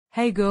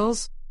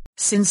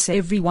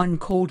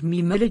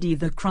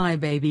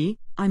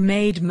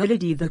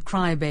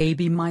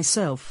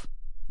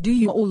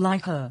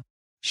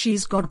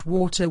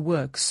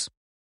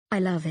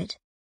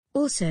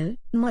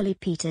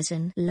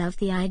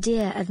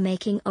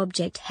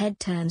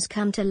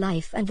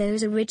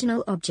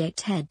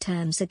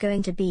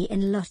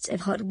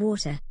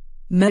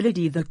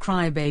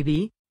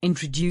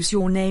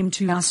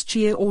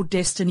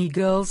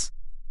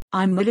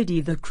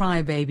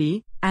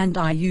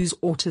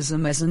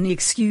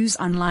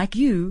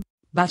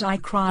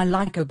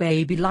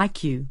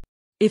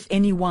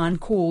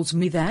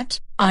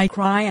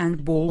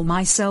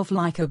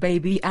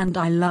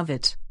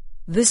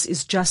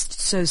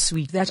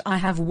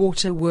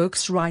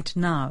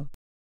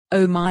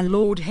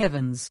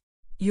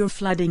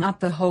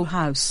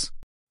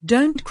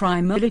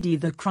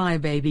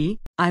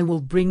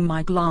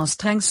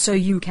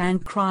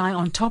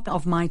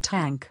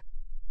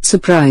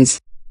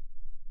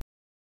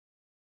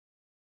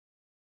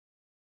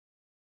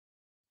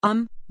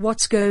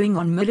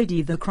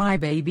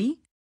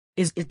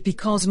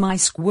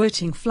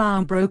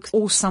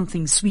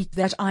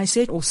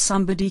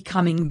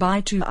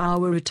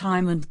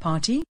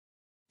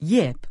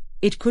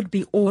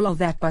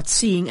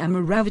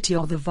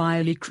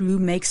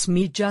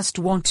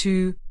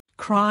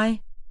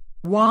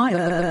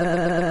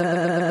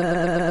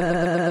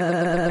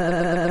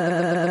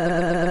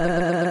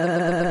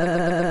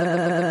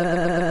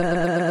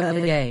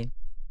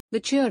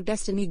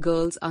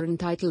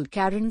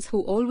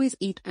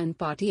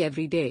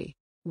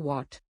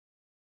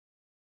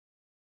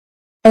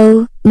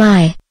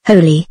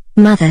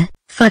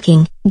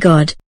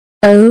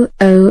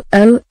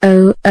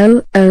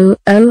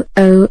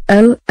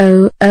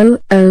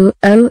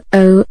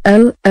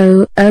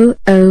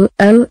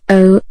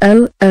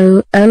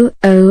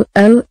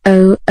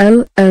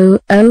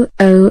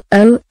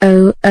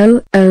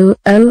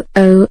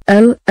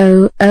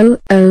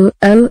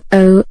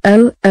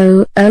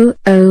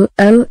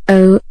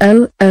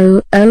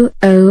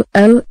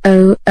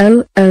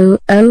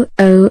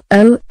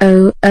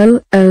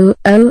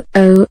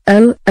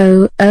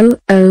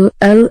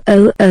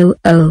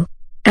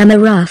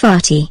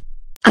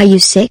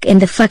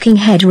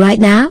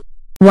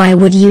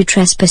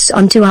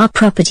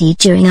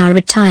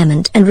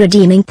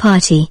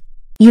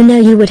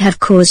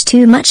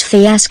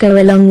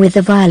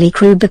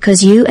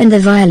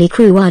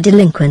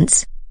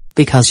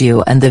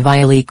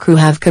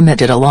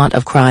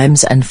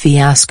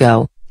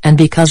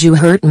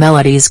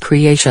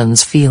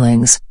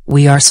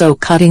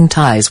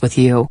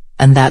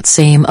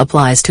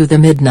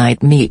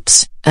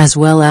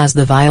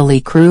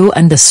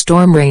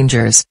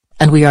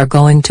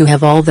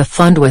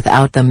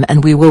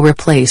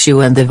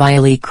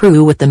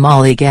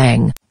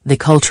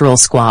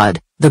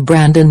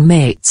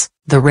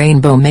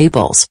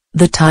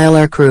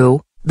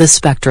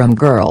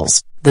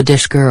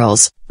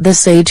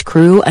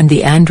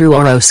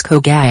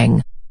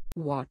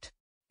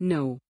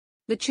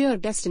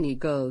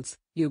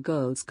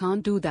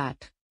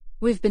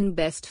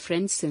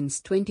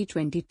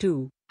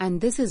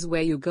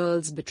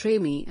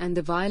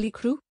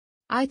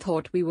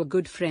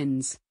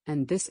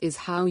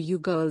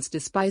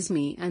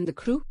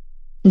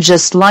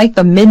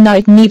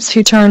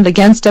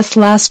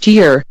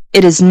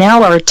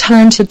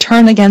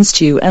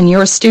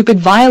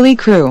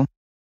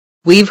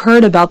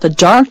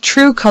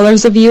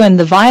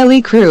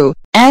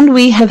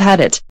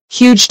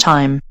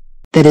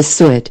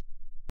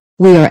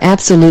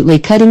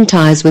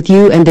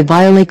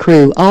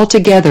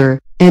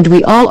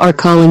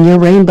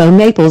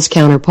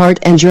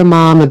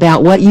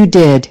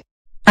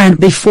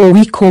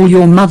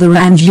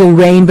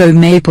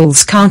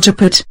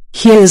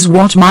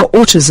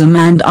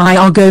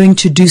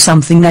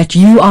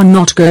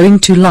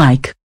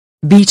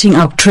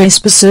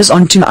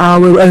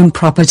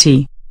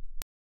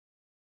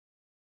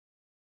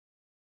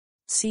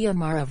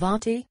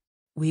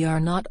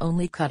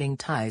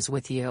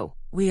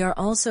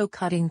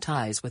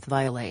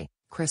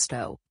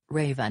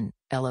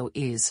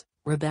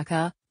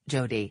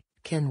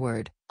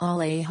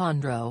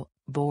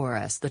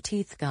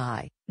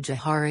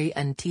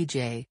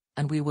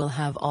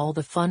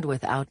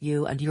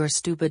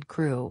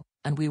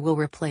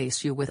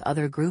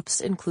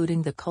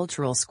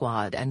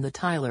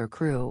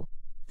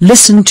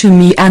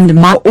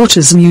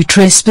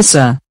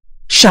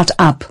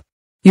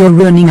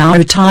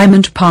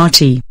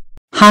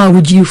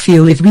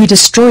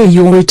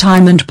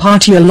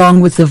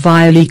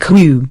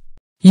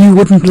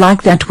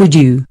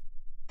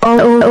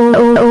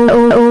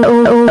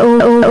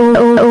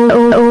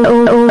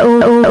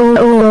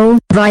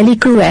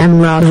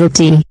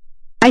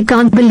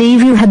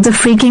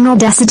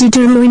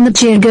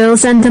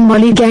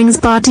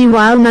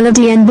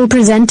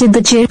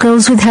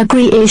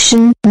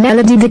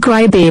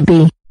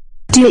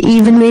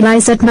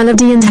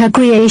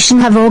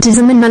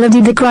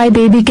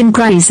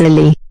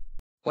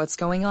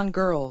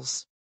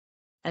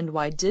And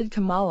why did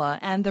Kamala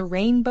and the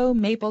Rainbow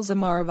Maples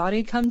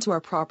Amaravati come to our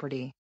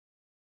property?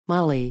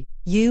 Molly,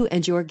 you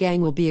and your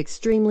gang will be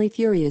extremely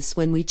furious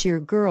when we cheer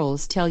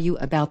girls tell you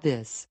about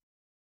this.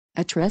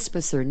 A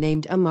trespasser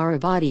named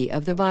Amaravati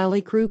of the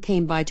Violy crew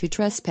came by to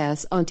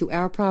trespass onto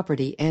our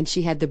property, and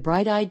she had the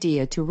bright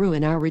idea to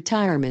ruin our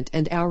retirement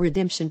and our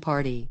redemption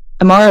party.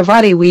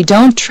 Amaravati, we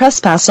don't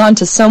trespass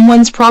onto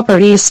someone's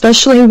property,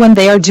 especially when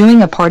they are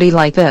doing a party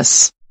like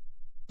this.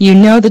 You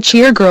know the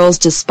cheer girls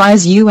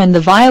despise you and the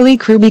Violy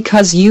crew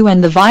because you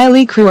and the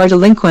Violy crew are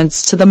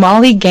delinquents to the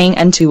Molly gang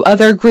and to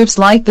other groups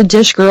like the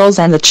Dish girls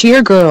and the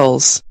cheer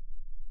girls.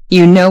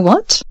 You know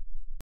what?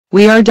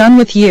 We are done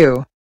with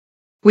you.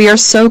 We are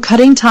so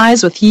cutting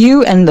ties with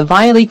you and the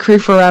Violy crew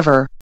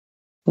forever.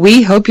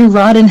 We hope you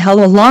rot in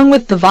hell along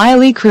with the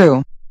Violy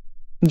crew.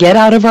 Get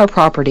out of our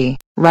property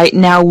right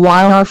now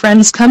while our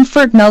friends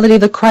comfort Melody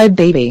the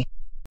crybaby.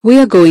 We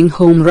are going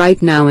home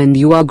right now and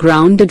you are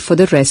grounded for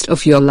the rest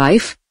of your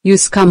life, you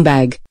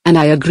scumbag, and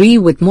I agree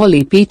with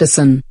Molly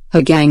Peterson,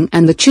 her gang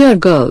and the cheer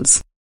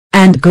girls.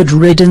 And good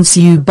riddance,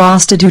 you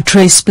bastard who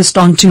trespassed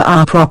onto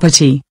our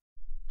property.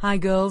 Hi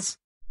girls.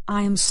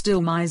 I am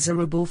still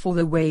miserable for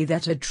the way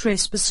that a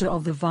trespasser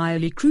of the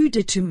Violy crew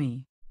did to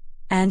me.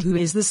 And who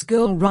is this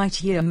girl right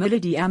here,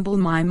 Melody Amble,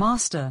 my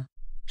master?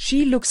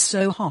 She looks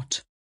so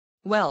hot.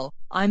 Well,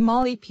 I'm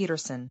Molly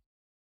Peterson.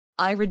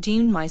 I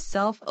redeemed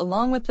myself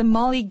along with the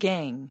Molly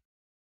gang.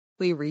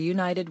 We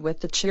reunited with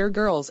the cheer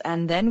girls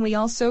and then we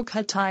also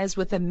cut ties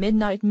with the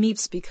Midnight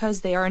Meeps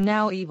because they are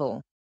now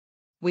evil.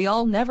 We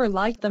all never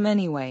liked them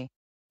anyway.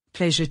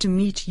 Pleasure to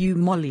meet you,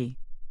 Molly.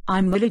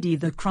 I'm Melody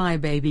the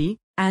crybaby,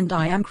 and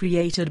I am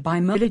created by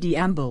Melody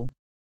Amble.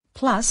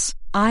 Plus,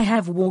 I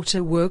have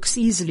waterworks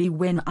easily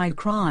when I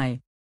cry.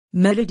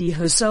 Melody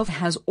herself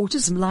has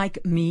autism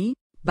like me,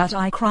 but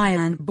I cry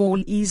and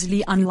bawl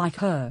easily unlike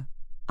her.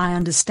 I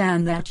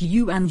understand that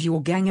you and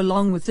your gang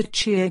along with the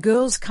cheer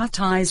girls cut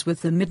ties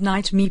with the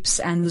Midnight Meeps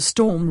and the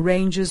Storm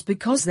Rangers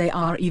because they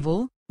are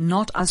evil,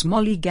 not us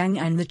Molly gang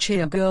and the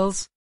cheer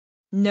girls.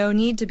 No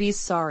need to be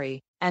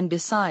sorry, and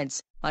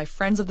besides, my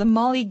friends of the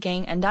Molly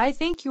gang and I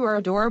think you are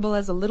adorable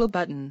as a little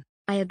button.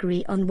 I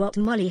agree on what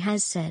Molly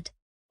has said.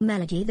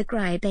 Melody the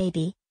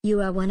crybaby,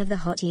 you are one of the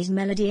hotties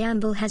Melody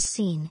Amble has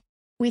seen.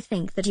 We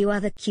think that you are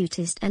the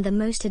cutest and the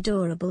most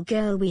adorable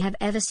girl we have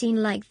ever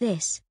seen like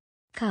this.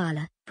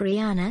 Carla,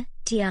 Brianna,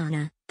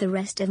 Tiana, the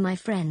rest of my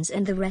friends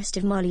and the rest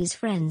of Molly's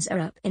friends are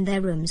up in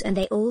their rooms and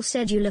they all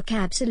said you look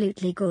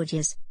absolutely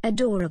gorgeous,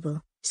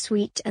 adorable,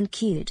 sweet and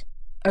cute.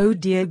 Oh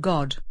dear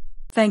God.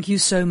 Thank you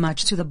so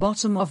much to the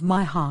bottom of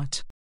my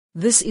heart.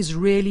 This is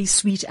really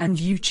sweet and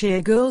you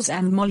cheer girls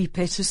and Molly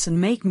Peterson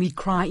make me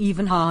cry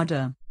even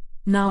harder.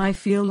 Now I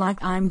feel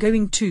like I'm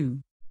going to.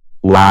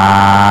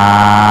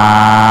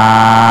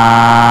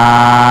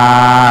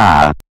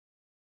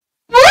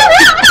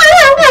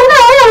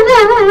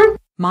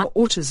 My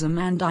autism,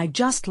 and I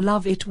just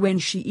love it when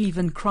she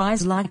even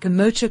cries like a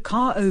motor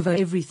car over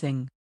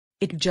everything.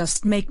 It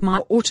just make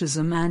my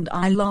autism and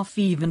I laugh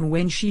even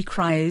when she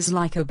cries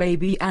like a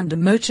baby and a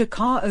motor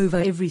car over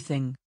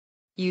everything.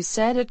 You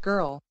said it,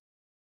 girl.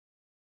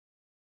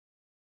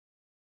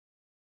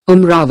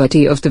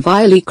 Amaravati of the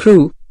Violy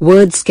crew,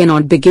 words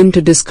cannot begin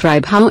to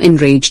describe how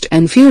enraged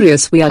and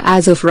furious we are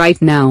as of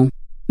right now.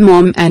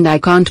 Mom and I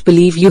can't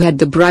believe you had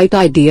the bright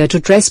idea to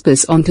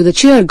trespass onto the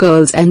cheer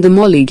girls and the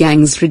Molly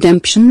gang's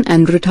redemption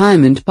and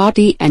retirement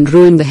party and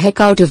ruin the heck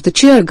out of the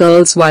cheer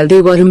girls while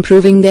they were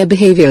improving their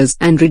behaviors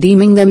and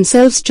redeeming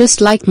themselves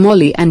just like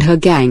Molly and her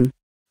gang.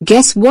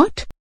 Guess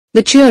what?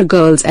 The cheer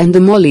girls and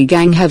the Molly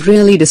gang have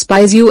really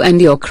despised you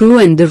and your crew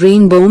and the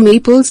Rainbow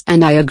Maples,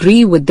 and I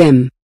agree with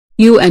them.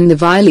 You and the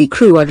Violy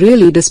crew are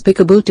really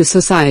despicable to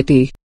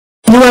society.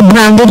 You are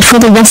branded for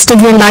the rest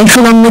of your life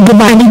along with the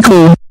Violy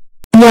crew.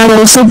 We are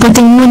also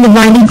putting you in the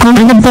Violy crew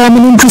in a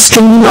permanent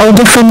restraining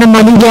order from the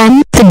Molly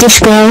gang, the Dish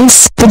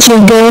girls, the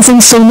cheer girls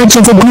and so much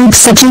other groups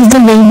such as the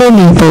Rainbow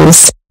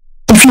Maples.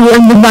 If you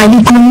and the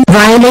Violy crew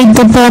violate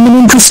the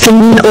permanent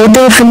restraining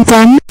order from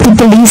them, the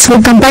police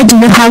will come by to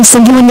your house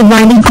and you and the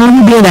Violy crew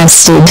will be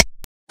arrested.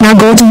 Now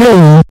go to your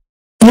room.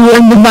 You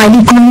and the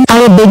Violy crew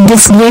are a big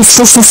disgrace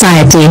to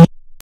society.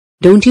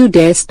 Don't you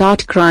dare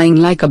start crying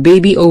like a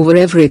baby over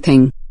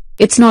everything.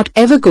 It's not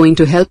ever going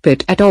to help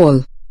it at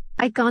all.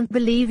 I can't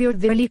believe your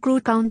Violy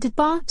crew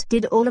counterpart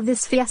did all of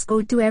this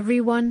fiasco to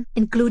everyone,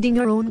 including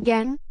your own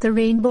gang, the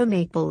Rainbow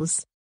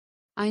Maples.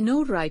 I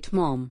know, right,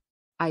 Mom?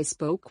 I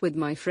spoke with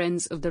my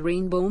friends of the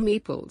Rainbow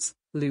Maples,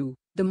 Lou,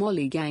 the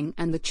Molly gang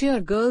and the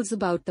cheer girls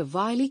about the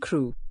Violy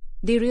crew.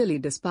 They really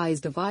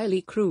despise the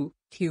Violy crew,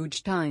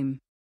 huge time.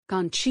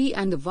 Can't she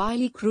and the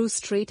Violy crew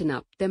straighten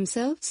up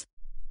themselves?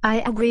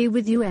 I agree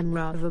with you,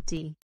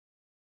 Amaravati.